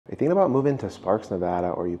thinking about moving to Sparks, Nevada,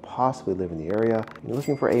 or you possibly live in the area, and you're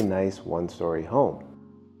looking for a nice one-story home.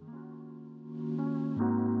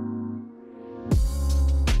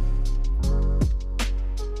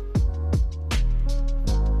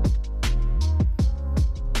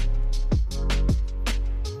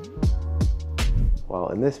 Well,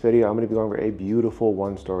 in this video, I'm going to be going over a beautiful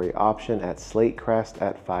one-story option at Slate Crest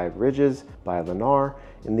at 5 Ridges by Lennar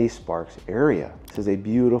in the Sparks area. This is a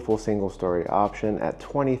beautiful single-story option at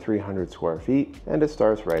 2,300 square feet, and it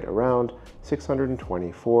starts right around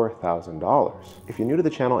 $624,000. If you're new to the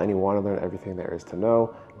channel and you want to learn everything there is to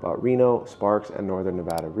know about Reno, Sparks, and Northern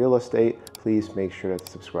Nevada real estate, please make sure to hit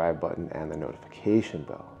the subscribe button and the notification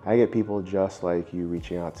bell. I get people just like you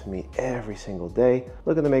reaching out to me every single day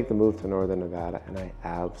looking to make the move to Northern Nevada, and I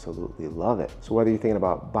absolutely love it. So whether you're thinking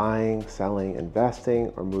about buying, selling,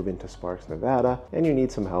 investing, or moving to Sparks, Nevada, and you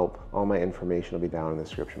need some help, all my information will be down in the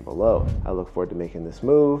description below. I look forward to making this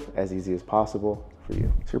move as easy as possible for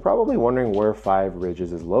you. So you're probably wondering where 5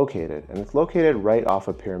 Ridges is located, and it's located right off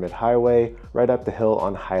of Pyramid Highway, right up the hill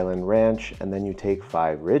on Highland Ranch, and then you take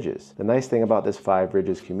 5 Ridges. The nice thing about this 5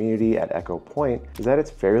 Ridges community at Echo Point is that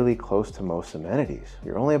it's fairly close to most amenities.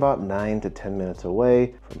 You're only about 9 to 10 minutes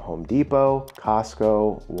away from Home Depot,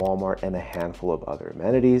 Costco, Walmart, and a handful of other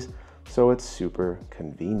amenities, so it's super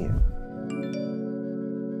convenient.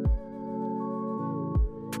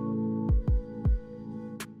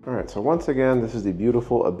 All right, so once again, this is the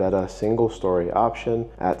beautiful Abetta single-story option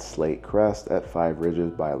at Slate Crest at 5 Ridges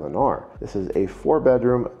by Lennar. This is a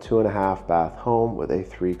 4-bedroom, 2.5 bath home with a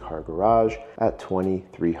 3-car garage at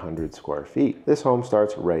 2,300 square feet. This home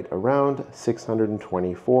starts right around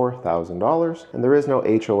 $624,000, and there is no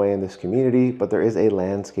HOA in this community, but there is a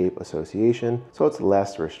landscape association, so it's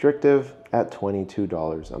less restrictive at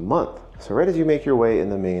 $22 a month. So right as you make your way in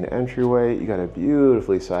the main entryway, you got a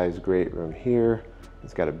beautifully sized great room here.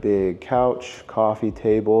 It's got a big couch, coffee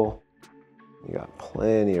table. You got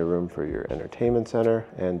plenty of room for your entertainment center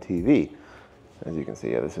and TV. As you can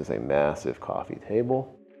see, this is a massive coffee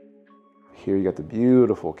table. Here you got the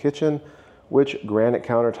beautiful kitchen, which granite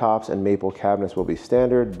countertops and maple cabinets will be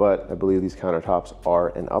standard, but I believe these countertops are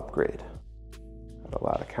an upgrade. Got a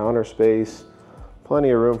lot of counter space, plenty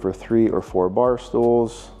of room for 3 or 4 bar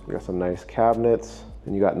stools. You got some nice cabinets,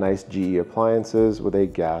 and you got nice GE appliances with a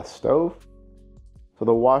gas stove. So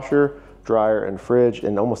the washer, dryer, and fridge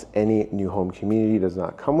in almost any new home community does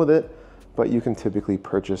not come with it, but you can typically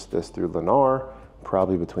purchase this through Lennar,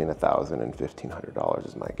 probably between $1,000 and $1,500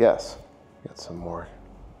 is my guess. Got some more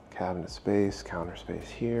cabinet space, counter space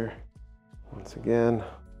here. Once again,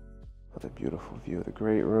 another beautiful view of the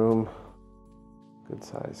great room. Good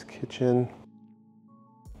sized kitchen.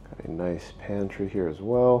 Got a nice pantry here as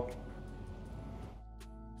well.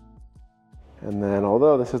 And then,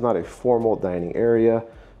 although this is not a formal dining area,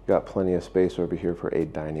 you've got plenty of space over here for a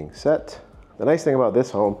dining set. The nice thing about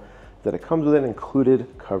this home is that it comes with an included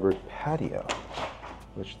covered patio,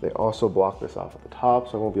 which they also block this off at the top,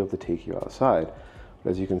 so I won't be able to take you outside.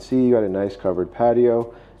 But as you can see, you got a nice covered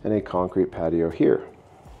patio and a concrete patio here.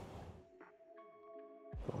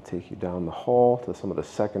 I'll take you down the hall to some of the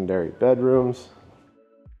secondary bedrooms.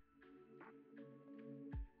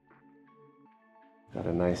 Got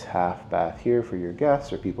a nice half bath here for your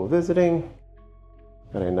guests or people visiting.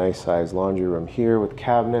 Got a nice sized laundry room here with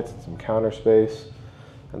cabinets and some counter space.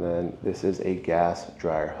 And then this is a gas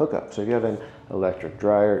dryer hookup. So if you have an electric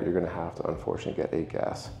dryer, you're gonna have to unfortunately get a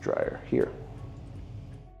gas dryer here.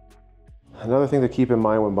 Another thing to keep in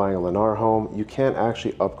mind when buying a Lennar home, you can't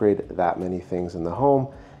actually upgrade that many things in the home.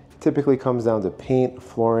 It typically comes down to paint,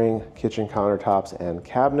 flooring, kitchen countertops, and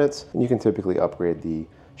cabinets. And you can typically upgrade the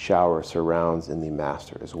shower surrounds in the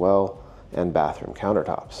master as well, and bathroom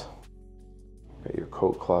countertops. Got your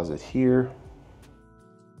coat closet here.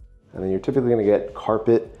 And then you're typically gonna get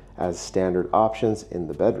carpet as standard options in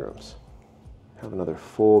the bedrooms. Have another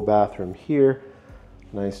full bathroom here.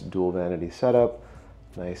 Nice dual vanity setup.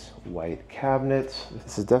 Nice white cabinets.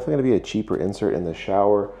 This is definitely gonna be a cheaper insert in the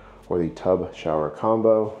shower or the tub shower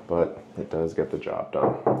combo, but it does get the job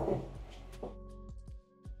done.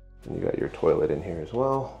 And you got your toilet in here as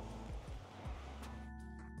well.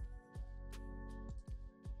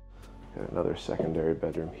 Got another secondary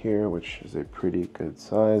bedroom here, which is a pretty good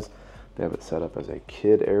size. They have it set up as a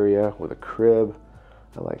kid area with a crib.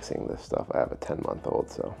 I like seeing this stuff. I have a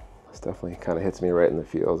 10-month-old, so this definitely kind of hits me right in the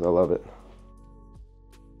feels. I love it.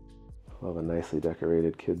 Love a nicely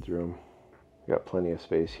decorated kids room. You got plenty of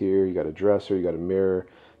space here. You got a dresser, you got a mirror,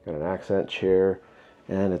 you got an accent chair,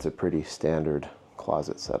 and it's a pretty standard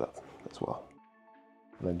closet setup as well.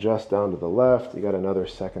 And then just down to the left, you got another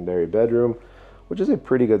secondary bedroom, which is a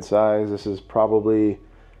pretty good size. This is probably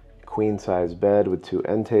queen size bed with 2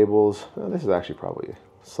 end tables. This is actually probably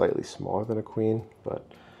slightly smaller than a queen, but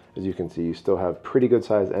as you can see, you still have pretty good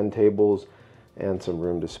size end tables and some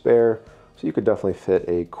room to spare. So you could definitely fit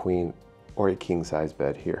a queen or a king size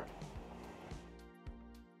bed here.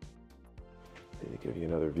 Let me give you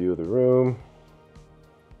another view of the room.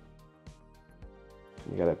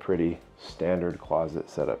 You got a pretty standard closet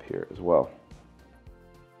set up here as well.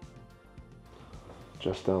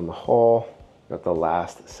 Just down the hall, got the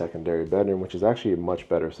last secondary bedroom, which is actually a much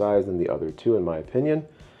better size than the other 2 in my opinion.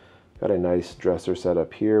 Got a nice dresser set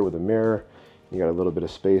up here with a mirror. You got a little bit of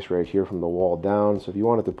space right here from the wall down. So if you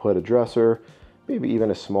wanted to put a dresser, maybe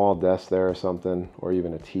even a small desk there or something, or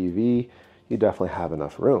even a TV, you definitely have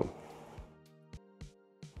enough room.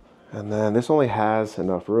 And then this only has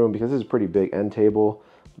enough room because this is a pretty big end table.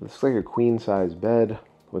 It's like a queen size bed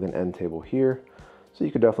with an end table here. So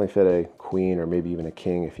you could definitely fit a queen or maybe even a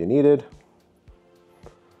king if you needed,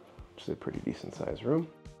 which is a pretty decent sized room.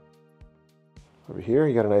 Over here,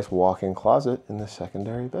 you got a nice walk-in closet in the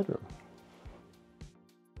secondary bedroom.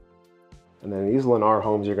 And then in these Lennar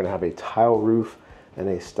homes, you're gonna have a tile roof and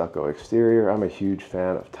a stucco exterior. I'm a huge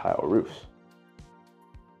fan of tile roofs.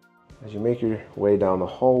 As you make your way down the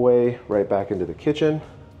hallway, right back into the kitchen,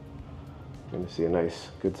 you're gonna see a nice,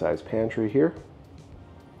 good-sized pantry here.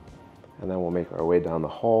 And then we'll make our way down the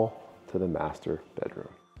hall to the master bedroom.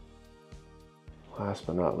 Last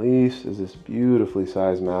but not least is this beautifully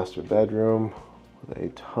sized master bedroom with a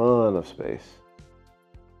ton of space.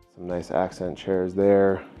 Some nice accent chairs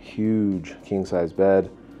there, huge king-size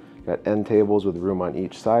bed. Got end tables with room on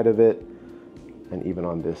each side of it, and even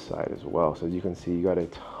on this side as well. So as you can see, you got a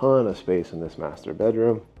ton of space in this master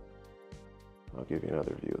bedroom. I'll give you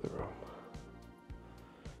another view of the room.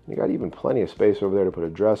 You got even plenty of space over there to put a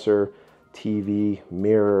dresser, TV,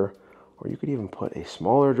 mirror, or you could even put a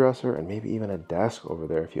smaller dresser and maybe even a desk over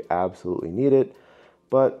there if you absolutely need it.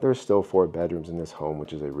 But there's still 4 bedrooms in this home,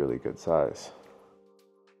 which is a really good size.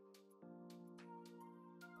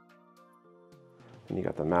 And you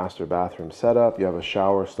got the master bathroom set up. You have a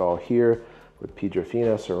shower stall here with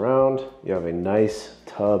Piedrafina surround. You have a nice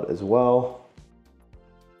tub as well.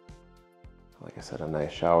 Like I said, a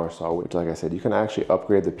nice shower stall, which like I said, you can actually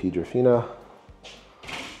upgrade the Piedrafina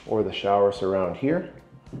or the shower surround here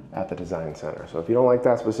at the design center. So if you don't like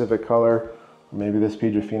that specific color, or maybe this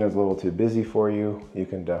Piedrafina is a little too busy for you, you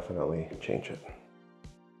can definitely change it.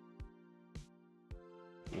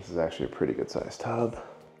 This is actually a pretty good sized tub.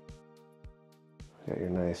 Got your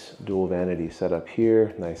nice dual vanity set up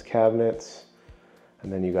here, nice cabinets.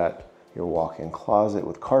 And then you got your walk-in closet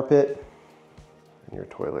with carpet and your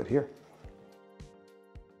toilet here.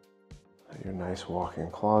 Your nice walk-in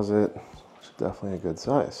closet, which is definitely a good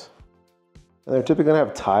size. And they're typically gonna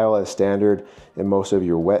have tile as standard in most of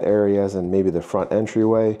your wet areas and maybe the front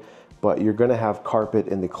entryway, but you're gonna have carpet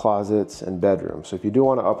in the closets and bedrooms. So if you do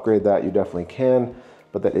wanna upgrade that, you definitely can,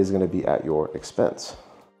 but that is gonna be at your expense.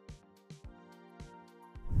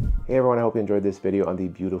 Hey everyone, I hope you enjoyed this video on the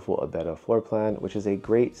beautiful Abetta floor plan, which is a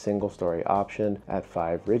great single-story option at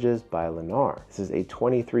 5 Ridges by Lennar. This is a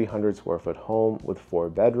 2,300 square foot home with 4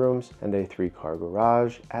 bedrooms and a 3-car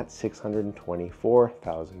garage at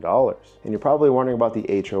 $624,000. And you're probably wondering about the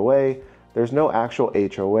HOA. There's no actual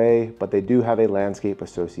HOA, but they do have a landscape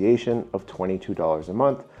association of $22 a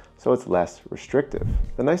month, so it's less restrictive.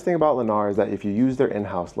 The nice thing about Lennar is that if you use their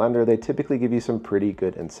in-house lender, they typically give you some pretty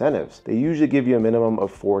good incentives. They usually give you a minimum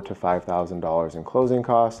of $4,000 to $5,000 in closing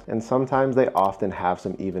costs, and sometimes they often have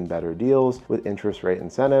some even better deals with interest rate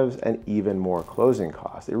incentives and even more closing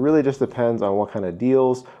costs. It really just depends on what kind of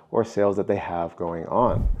deals or sales that they have going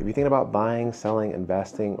on. If you're thinking about buying, selling,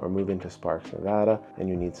 investing, or moving to Sparks, Nevada, and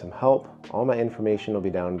you need some help, all my information will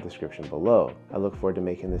be down in the description below. I look forward to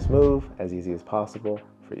making this move as easy as possible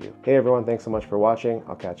for you. Hey everyone, thanks so much for watching.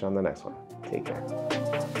 I'll catch you on the next one. Take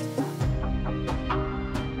care.